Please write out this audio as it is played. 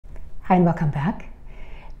Hi and welcome back.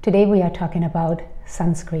 Today we are talking about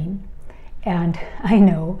sunscreen. And I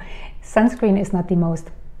know sunscreen is not the most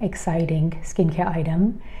exciting skincare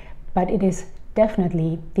item, but it is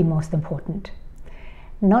definitely the most important.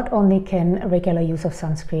 Not only can regular use of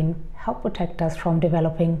sunscreen help protect us from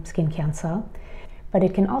developing skin cancer, but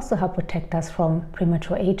it can also help protect us from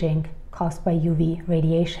premature aging caused by UV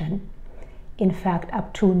radiation. In fact,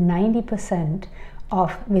 up to 90%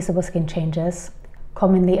 of visible skin changes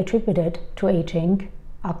commonly attributed to aging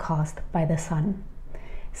are caused by the sun.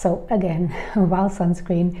 So again, while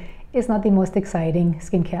sunscreen is not the most exciting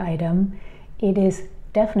skincare item, it is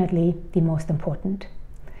definitely the most important.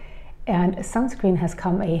 And sunscreen has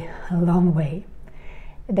come a long way.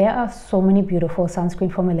 There are so many beautiful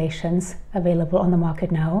sunscreen formulations available on the market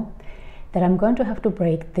now that I'm going to have to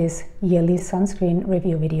break this yearly sunscreen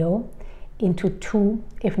review video into 2,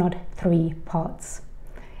 if not 3 parts.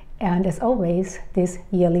 And as always, this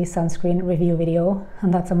yearly sunscreen review video,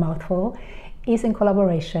 and that's a mouthful, is in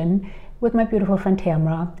collaboration with my beautiful friend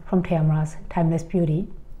Tamara from Tamara's Timeless Beauty.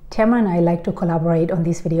 Tamara and I like to collaborate on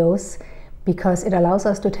these videos because it allows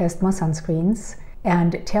us to test more sunscreens,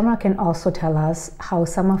 and Tamara can also tell us how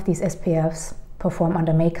some of these SPFs perform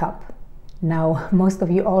under makeup. Now, most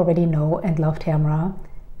of you already know and love Tamara,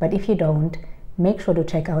 but if you don't, make sure to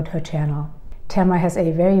check out her channel. Tamara has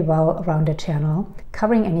a very well-rounded channel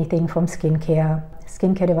covering anything from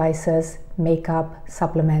skincare devices, makeup,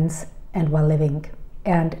 supplements, and well-living.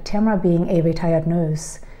 And Tamara, being a retired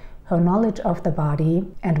nurse, her knowledge of the body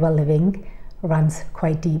and well-living runs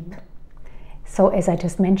quite deep. So as I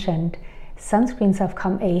just mentioned, sunscreens have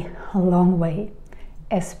come a long way,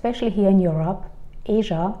 especially here in Europe,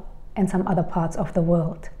 Asia, and some other parts of the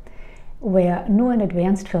world, where new and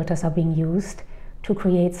advanced filters are being used to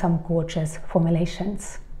create some gorgeous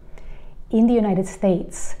formulations. In the United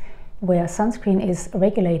States, where sunscreen is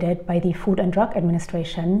regulated by the Food and Drug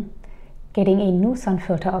Administration, getting a new sun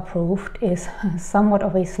filter approved is somewhat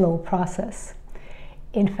of a slow process.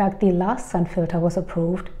 In fact, the last sun filter was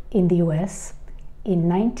approved in the US in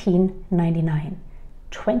 1999,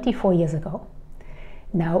 24 years ago.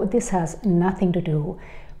 Now, this has nothing to do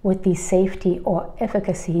with the safety or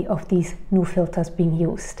efficacy of these new filters being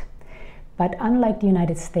used. But unlike the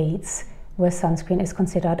United States, where sunscreen is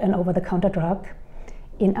considered an over-the-counter drug,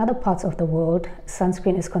 in other parts of the world,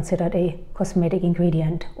 sunscreen is considered a cosmetic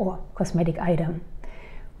ingredient or cosmetic item,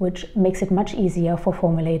 which makes it much easier for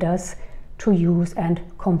formulators to use and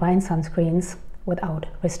combine sunscreens without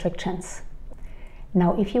restrictions.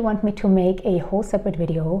 Now, if you want me to make a whole separate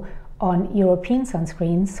video on European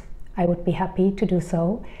sunscreens, I would be happy to do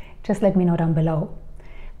so. Just let me know down below.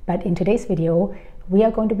 But in today's video, we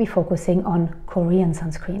are going to be focusing on Korean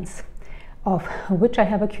sunscreens, of which I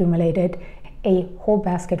have accumulated a whole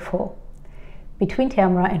basket full. Between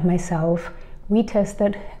Tamara and myself, we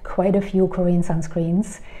tested quite a few Korean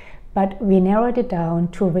sunscreens, but we narrowed it down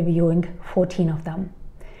to reviewing 14 of them.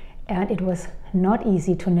 And it was not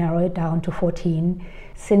easy to narrow it down to 14,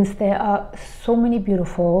 since there are so many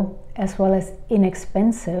beautiful as well as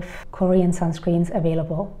inexpensive Korean sunscreens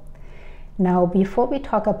available. Now, before we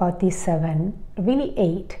talk about these 7, really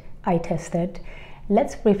 8 I tested,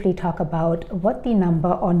 let's briefly talk about what the number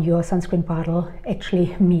on your sunscreen bottle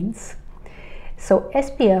actually means. So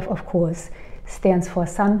SPF, of course, stands for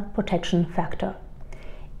Sun Protection Factor.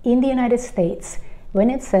 In the United States, when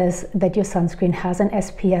it says that your sunscreen has an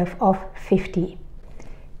SPF of 50,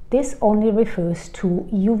 this only refers to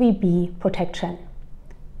UVB protection.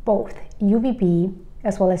 Both UVB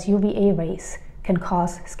as well as UVA rays can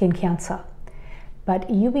cause skin cancer, but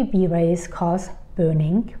UVB rays cause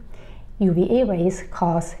burning, UVA rays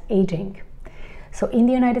cause aging. So in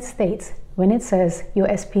the United States, when it says your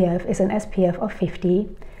SPF is an SPF of 50,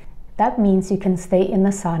 that means you can stay in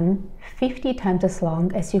the sun 50 times as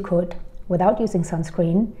long as you could without using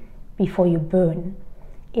sunscreen before you burn.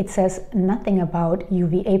 It says nothing about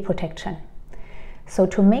UVA protection. So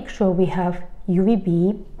to make sure we have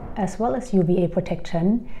UVB as well as UVA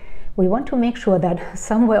protection, we want to make sure that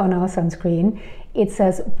somewhere on our sunscreen it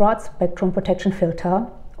says broad spectrum protection filter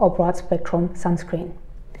or broad spectrum sunscreen.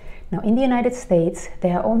 Now, in the United States,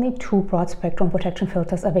 there are only 2 broad spectrum protection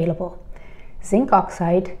filters available: zinc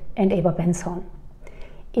oxide and avobenzone.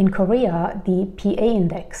 In Korea, the PA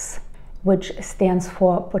index, which stands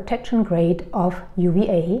for protection grade of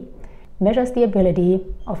UVA, measures the ability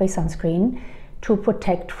of a sunscreen to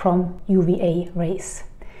protect from UVA rays.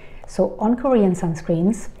 So on Korean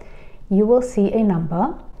sunscreens, you will see a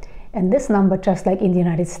number, and this number, just like in the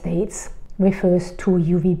United States, refers to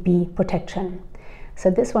UVB protection. So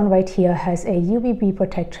this one right here has a UVB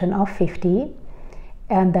protection of 50,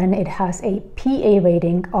 and then it has a PA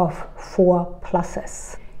rating of 4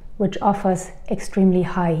 pluses, which offers extremely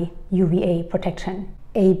high UVA protection.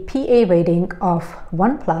 A PA rating of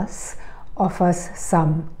 1 plus offers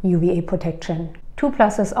some UVA protection. 2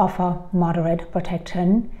 pluses offer moderate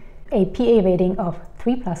protection. A PA rating of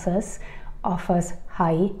 3 pluses offers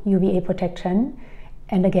high UVA protection.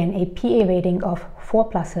 And again, a PA rating of 4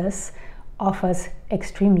 pluses offers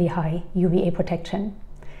extremely high UVA protection.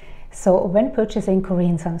 So when purchasing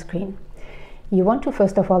Korean sunscreen, you want to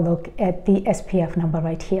first of all look at the SPF number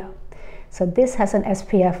right here. So this has an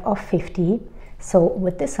SPF of 50. So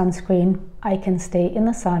with this sunscreen, I can stay in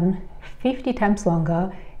the sun 50 times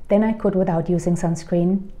longer than I could without using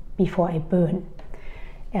sunscreen before I burn.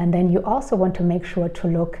 And then you also want to make sure to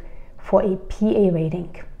look for a PA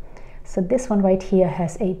rating. So this one right here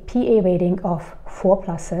has a PA rating of 4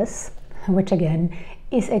 pluses, which again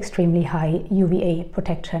is extremely high UVA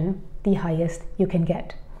protection, the highest you can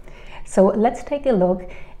get. So let's take a look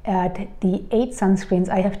at the 8 sunscreens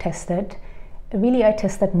I have tested. Really, I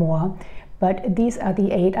tested more, but these are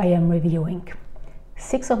the 8 I am reviewing.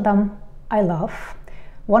 6 of them I love.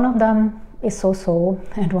 1 of them is so-so,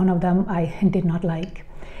 and 1 of them I did not like.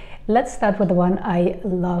 Let's start with the one I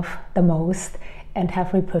love the most and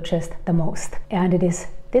have repurchased the most. And it is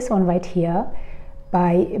this one right here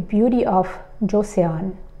by Beauty of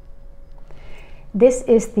Joseon. This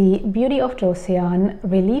is the Beauty of Joseon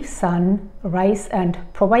Relief Sun Rice and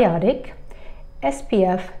Probiotic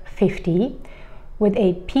SPF 50 with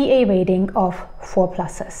a PA rating of 4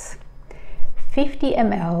 pluses. 50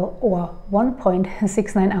 ml or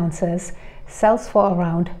 1.69 ounces sells for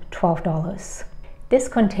around $12. This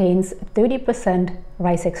contains 30%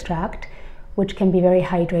 rice extract, which can be very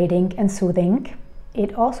hydrating and soothing.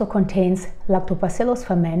 It also contains lactobacillus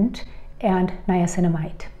ferment and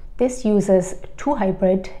niacinamide. This uses 2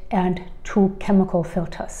 hybrid and 2 chemical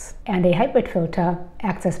filters. And a hybrid filter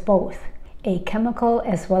acts as both a chemical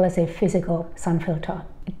as well as a physical sun filter.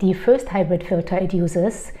 The first hybrid filter it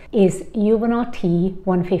uses is Juvenile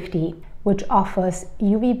T150, which offers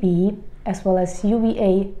UVB as well as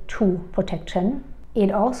UVA2 protection.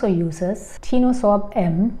 It also uses Tinosorb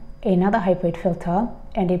M, another hybrid filter,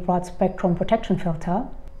 and a broad spectrum protection filter,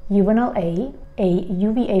 Juvenile a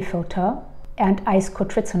UVA filter, and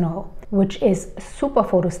isocotrizinol, which is super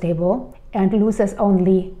photostable and loses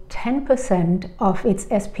only 10% of its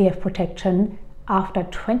SPF protection after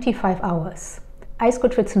 25 hours.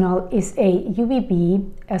 Isocotrizinol is a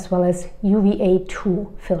UVB as well as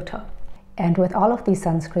UVA2 filter. And with all of these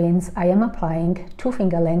sunscreens, I am applying 2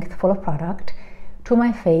 finger length full of product to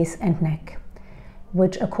my face and neck,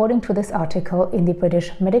 which according to this article in the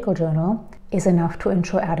British Medical Journal is enough to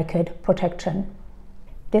ensure adequate protection.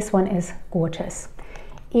 This one is gorgeous.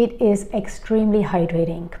 It is extremely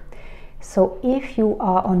hydrating. So if you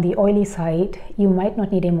are on the oily side, you might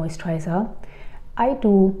not need a moisturizer. I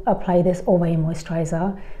do apply this over a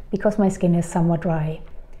moisturizer because my skin is somewhat dry,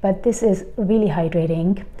 but this is really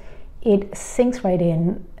hydrating. It sinks right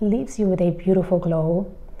in, leaves you with a beautiful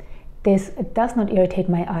glow. This does not irritate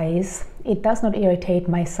my eyes. It does not irritate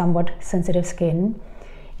my somewhat sensitive skin.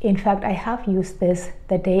 In fact, I have used this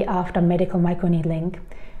the day after medical microneedling,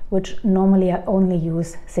 which normally I only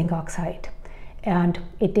use zinc oxide. And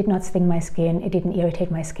it did not sting my skin, it didn't irritate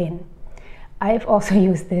my skin. I've also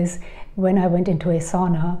used this when I went into a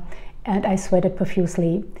sauna and I sweated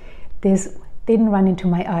profusely. This didn't run into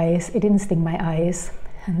my eyes, it didn't sting my eyes,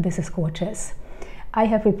 and this is gorgeous. I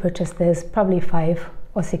have repurchased this probably 5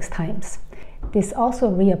 or 6 times. This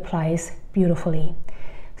also reapplies beautifully.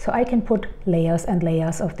 So I can put layers and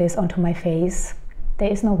layers of this onto my face. There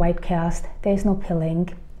is no white cast, there is no pilling,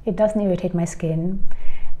 it doesn't irritate my skin.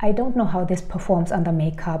 I don't know how this performs under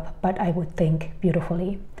makeup, but I would think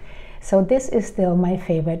beautifully. So this is still my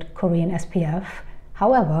favorite Korean SPF.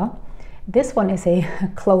 However, this one is a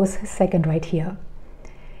close second right here.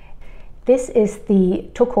 This is the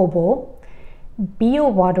Tokobo Bio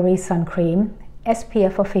Watery Sun Cream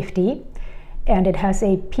SPF of 50, and it has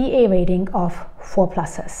a PA rating of 4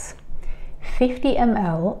 pluses. 50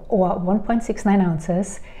 ml or 1.69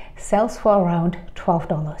 ounces sells for around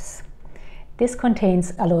 $12. This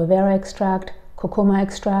contains aloe vera extract, curcuma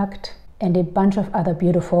extract, and a bunch of other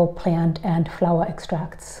beautiful plant and flower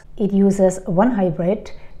extracts. It uses 1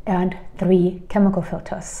 hybrid and 3 chemical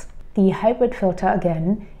filters. The hybrid filter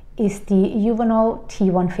again is the Juvenile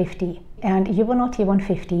T150, and Juvenile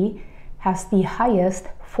T150 has the highest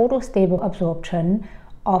photostable absorption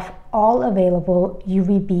of all available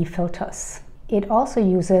UVB filters. It also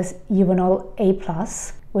uses Juvenile A+,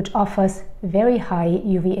 which offers very high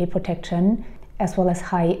UVA protection as well as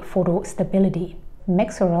high photo stability.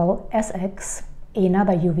 Mexoryl SX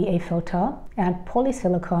another UVA filter, and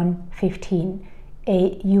polysilicon 15,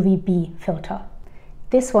 a UVB filter.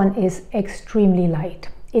 This one is extremely light.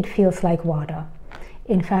 It feels like water.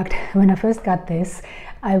 In fact, when I first got this,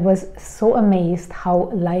 I was so amazed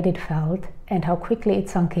how light it felt and how quickly it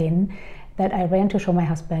sunk in that I ran to show my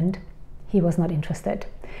husband. He was not interested.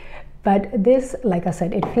 But this, like I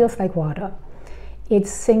said, it feels like water. It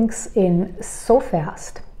sinks in so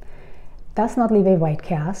fast, does not leave a white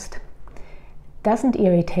cast, doesn't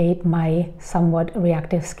irritate my somewhat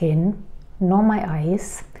reactive skin, nor my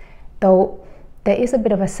eyes, though there is a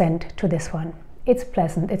bit of a scent to this one. It's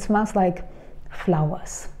pleasant. It smells like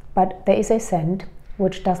flowers, but there is a scent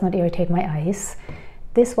which does not irritate my eyes.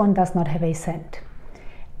 This one does not have a scent.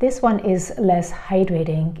 This one is less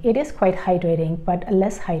hydrating. It is quite hydrating, but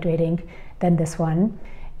less hydrating than this one,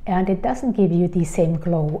 and it doesn't give you the same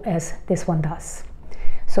glow as this one does.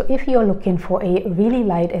 So if you're looking for a really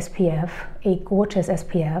light SPF, a gorgeous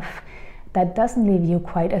SPF that doesn't leave you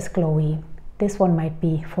quite as glowy, this one might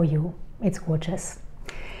be for you. It's gorgeous.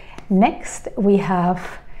 Next, we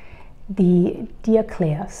have the Dear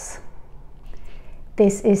Klairs.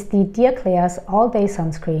 This is the Dear Klairs All Day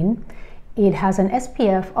Sunscreen. It has an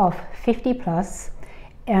SPF of 50 plus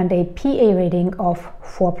and a PA rating of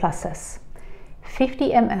 4 pluses.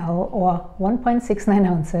 50 ml or 1.69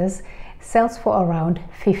 ounces sells for around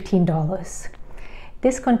 $15.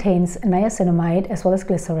 This contains niacinamide as well as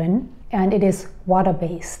glycerin, and it is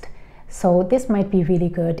water-based. So this might be really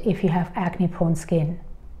good if you have acne-prone skin.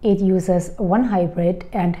 It uses 1 hybrid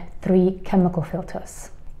and 3 chemical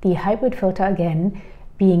filters. The hybrid filter again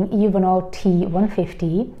being Euvanol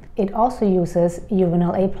T150. It also uses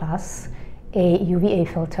Euvanol A+, a UVA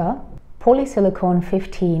filter, polysilicon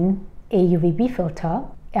 15, a UVB filter,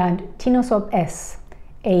 and Tinosorb S,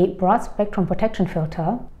 a broad spectrum protection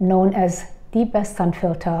filter known as the best sun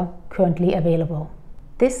filter currently available.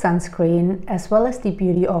 This sunscreen, as well as the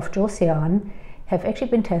beauty of Joseon, have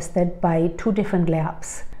actually been tested by 2 different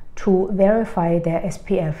labs to verify their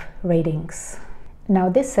SPF ratings. Now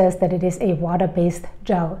this says that it is a water-based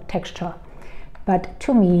gel texture, but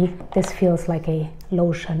to me this feels like a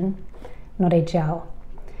lotion, not a gel.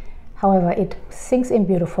 However, it sinks in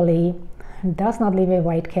beautifully, does not leave a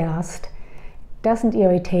white cast, doesn't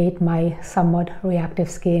irritate my somewhat reactive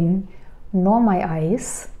skin, nor my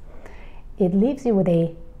eyes. It leaves you with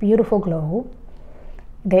a beautiful glow.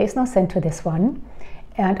 There is no scent to this one,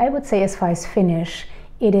 and I would say as far as finish,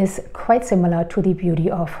 it is quite similar to the beauty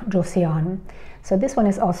of Joseon. So this one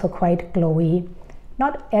is also quite glowy,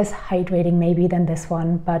 not as hydrating maybe than this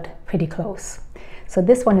one, but pretty close. So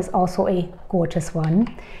this one is also a gorgeous one.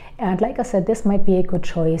 And like I said, this might be a good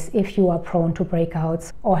choice if you are prone to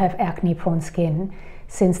breakouts or have acne-prone skin,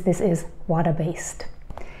 since this is water-based.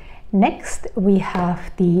 Next, we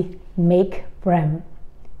have the Make Brem.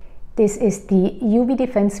 This is the UV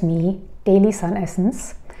Defense Me Daily Sun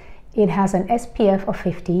Essence. It has an SPF of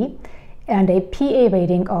 50 and a PA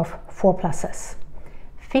rating of 4 pluses.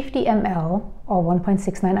 50 ml or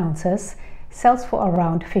 1.69 ounces sells for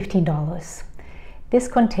around $15. This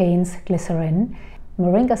contains glycerin,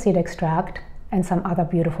 moringa seed extract, and some other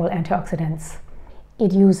beautiful antioxidants.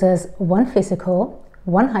 It uses 1 physical,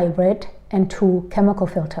 1 hybrid, and 2 chemical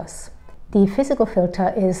filters. The physical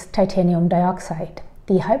filter is titanium dioxide.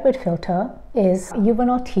 The hybrid filter is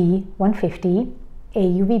Euvanol T150, a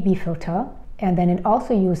UVB filter, and then it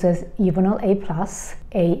also uses Euvanol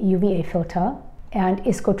A+, a UVA filter, and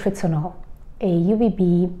iscotritonol, a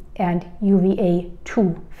UVB and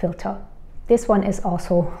UVA2 filter. This one is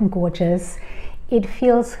also gorgeous. It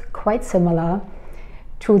feels quite similar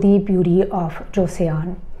to the beauty of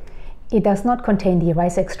Joseon. It does not contain the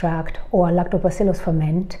rice extract or lactobacillus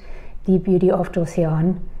ferment the beauty of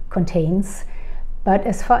Joseon contains, but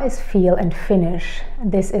as far as feel and finish,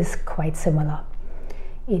 this is quite similar.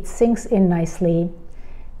 It sinks in nicely,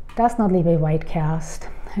 does not leave a white cast,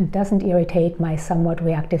 and doesn't irritate my somewhat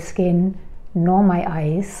reactive skin nor my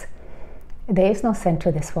eyes. There is no scent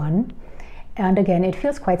to this one, and again it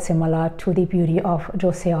feels quite similar to the beauty of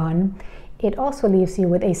Joseon. It also leaves you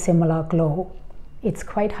with a similar glow. It's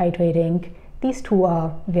quite hydrating. These two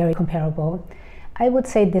are very comparable. I would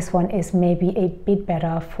say this one is maybe a bit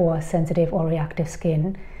better for sensitive or reactive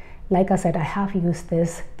skin. Like I said, I have used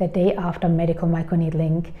this the day after medical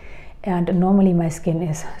microneedling, and normally my skin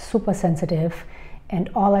is super sensitive and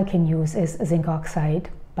all I can use is zinc oxide,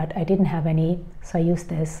 but I didn't have any, so I used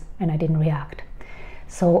this and I didn't react.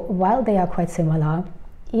 So while they are quite similar,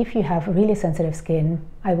 if you have really sensitive skin,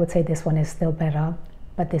 I would say this one is still better,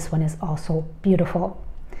 but this one is also beautiful.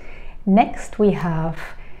 Next we have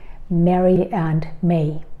Mary and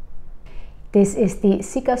May. This is the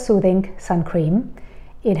Cica Soothing Sun Cream.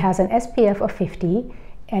 It has an SPF of 50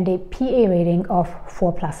 and a PA rating of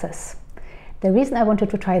 4+. The reason I wanted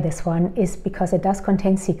to try this one is because it does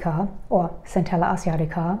contain Cica, or Centella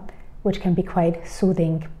asiatica, which can be quite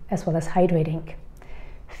soothing as well as hydrating.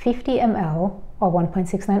 50 ml or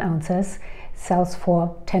 1.69 ounces sells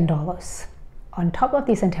for $10. On top of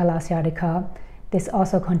the Centella asiatica, this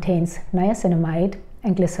also contains niacinamide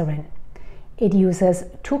and glycerin. It uses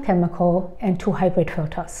 2 chemical and 2 hybrid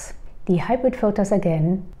filters. The hybrid filters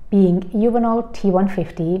again being Uvinol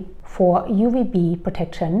T150 for UVB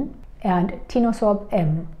protection and Tinosorb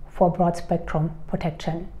M for broad spectrum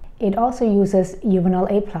protection. It also uses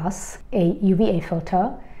Uvinol A+, a UVA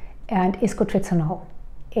filter, and Iscotrizinol,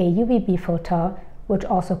 a UVB filter which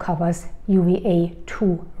also covers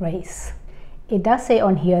UVA2 rays. It does say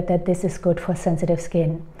on here that this is good for sensitive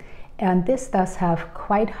skin, and this does have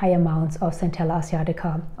quite high amounts of Centella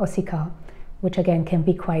asiatica or Cica, which again can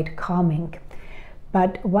be quite calming.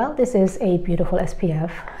 But while this is a beautiful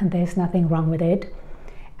SPF, and there's nothing wrong with it,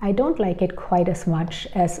 I don't like it quite as much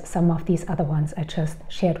as some of these other ones I just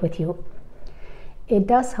shared with you. It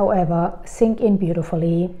does, however, sink in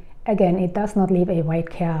beautifully. Again, it does not leave a white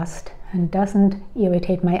cast and doesn't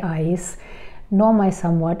irritate my eyes, nor my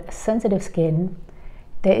somewhat sensitive skin.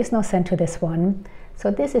 There is no scent to this one, so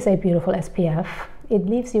this is a beautiful SPF. It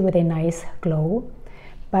leaves you with a nice glow.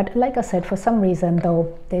 But like I said, for some reason,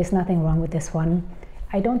 though there is nothing wrong with this one,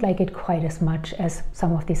 I don't like it quite as much as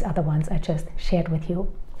some of these other ones I just shared with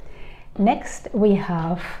you. Next, we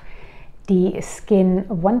have the Skin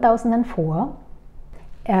 1004,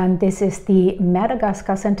 and this is the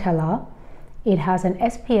Madagascar Centella. It has an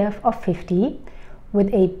SPF of 50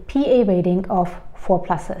 with a PA rating of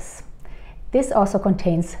 4+. This also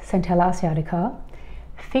contains Centella asiatica.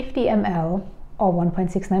 50 ml or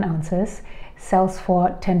 1.69 ounces sells for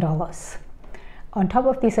 $10. On top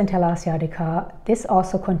of the Centella asiatica, this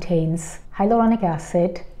also contains hyaluronic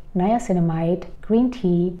acid, niacinamide, green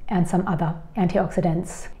tea, and some other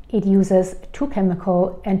antioxidants. It uses 2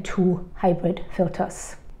 chemical and 2 hybrid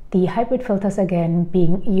filters. The hybrid filters again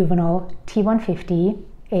being Uvinol T150,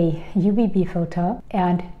 a UVB filter,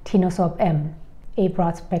 and Tinosorb M, a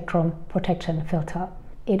broad spectrum protection filter.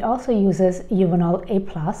 It also uses Uvinol A+,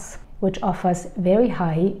 which offers very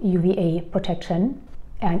high UVA protection,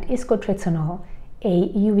 and Iscotrizinol, a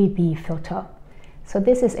UVB filter. So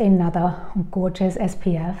this is another gorgeous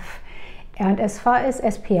SPF, and as far as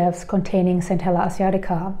SPFs containing Centella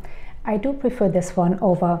asiatica, I do prefer this one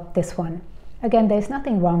over this one. Again, there's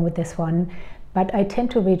nothing wrong with this one, but I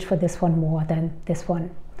tend to reach for this one more than this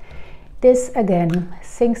one. This again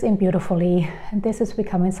sinks in beautifully, and this is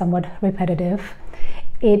becoming somewhat repetitive.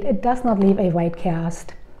 It does not leave a white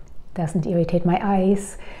cast, doesn't irritate my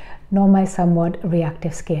eyes, nor my somewhat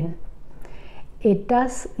reactive skin. It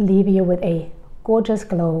does leave you with a gorgeous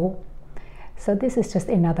glow. So this is just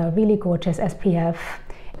another really gorgeous SPF,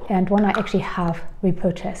 and one I actually have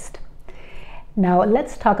repurchased. Now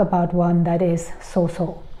let's talk about one that is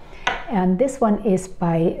so-so. And this one is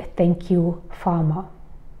by Thank You Pharma.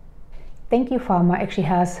 Thank You Pharma actually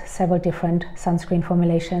has several different sunscreen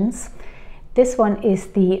formulations. This one is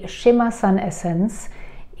the Shimmer Sun Essence.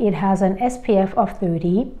 It has an SPF of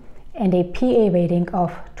 30 and a PA rating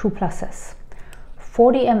of 2+.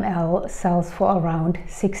 40 ml sells for around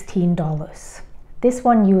 $16. This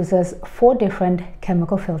one uses 4 different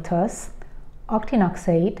chemical filters: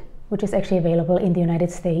 octinoxate, which is actually available in the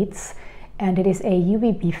United States, and it is a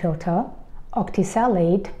UVB filter;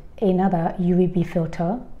 octisalate, another UVB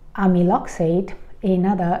filter; amyloxate,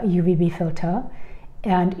 another UVB filter;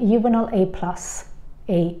 and Uvinol A+,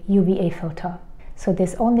 a UVA filter. So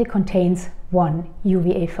this only contains 1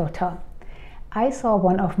 UVA filter. I saw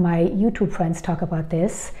one of my YouTube friends talk about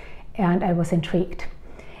this, and I was intrigued.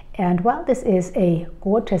 And while this is a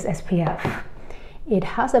gorgeous SPF, it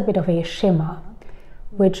has a bit of a shimmer,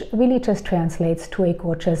 which really just translates to a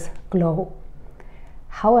gorgeous glow.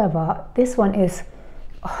 However, this one is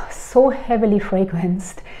so heavily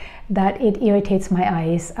fragranced that it irritates my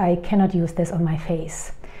eyes. I cannot use this on my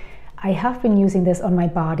face. I have been using this on my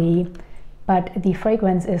body, but the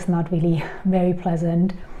fragrance is not really very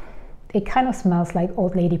pleasant. It kind of smells like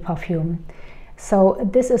old lady perfume. So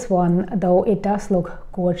this is one, though it does look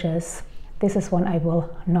gorgeous, this is one I will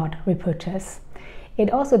not repurchase.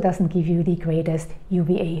 It also doesn't give you the greatest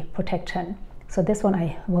UVA protection. So this one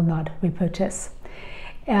I will not repurchase.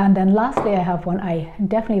 And then lastly, I have one I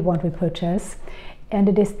definitely won't repurchase, and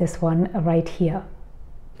it is this one right here.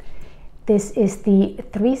 This is the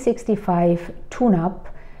 365 Tune-Up,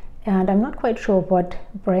 and I'm not quite sure what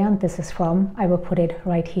brand this is from. I will put it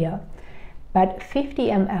right here. but 50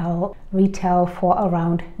 ml retail for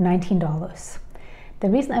around $19. The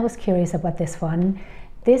reason I was curious about this one,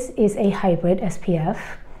 this is a hybrid SPF.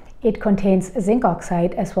 It contains zinc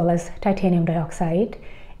oxide as well as titanium dioxide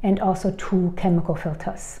and also 2 chemical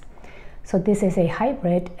filters. So this is a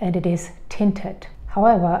hybrid and it is tinted.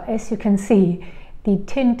 However, as you can see, the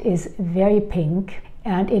tint is very pink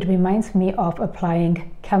and it reminds me of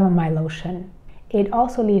applying chamomile lotion. It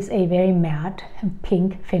also leaves a very matte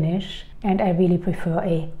pink finish and I really prefer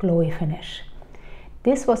a glowy finish.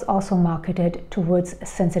 This was also marketed towards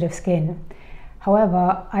sensitive skin.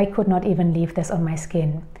 However, I could not even leave this on my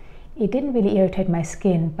skin. It didn't really irritate my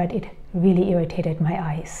skin, but it really irritated my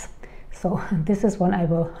eyes. So this is one I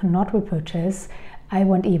will not repurchase. I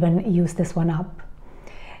won't even use this one up.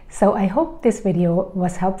 So I hope this video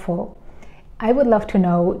was helpful. I would love to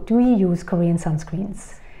know, do you use Korean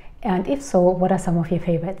sunscreens? And if so, what are some of your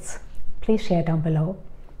favorites? Please share down below.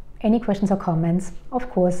 Any questions or comments, of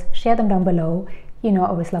course, share them down below. You know I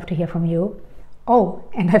always love to hear from you. Oh,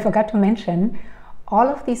 and I forgot to mention, all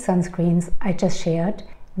of these sunscreens I just shared,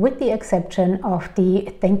 with the exception of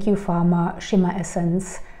the Thank You Pharma Shimmer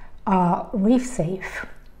Essence, are reef safe,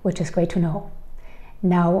 which is great to know.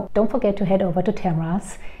 Now, don't forget to head over to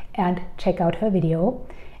Tamara's and check out her video.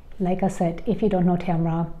 Like I said, if you don't know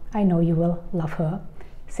Tamara, I know you will love her.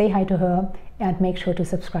 Say hi to her and make sure to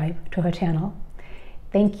subscribe to her channel.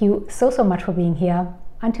 Thank you so much for being here.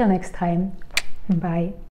 Until next time,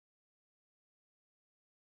 bye.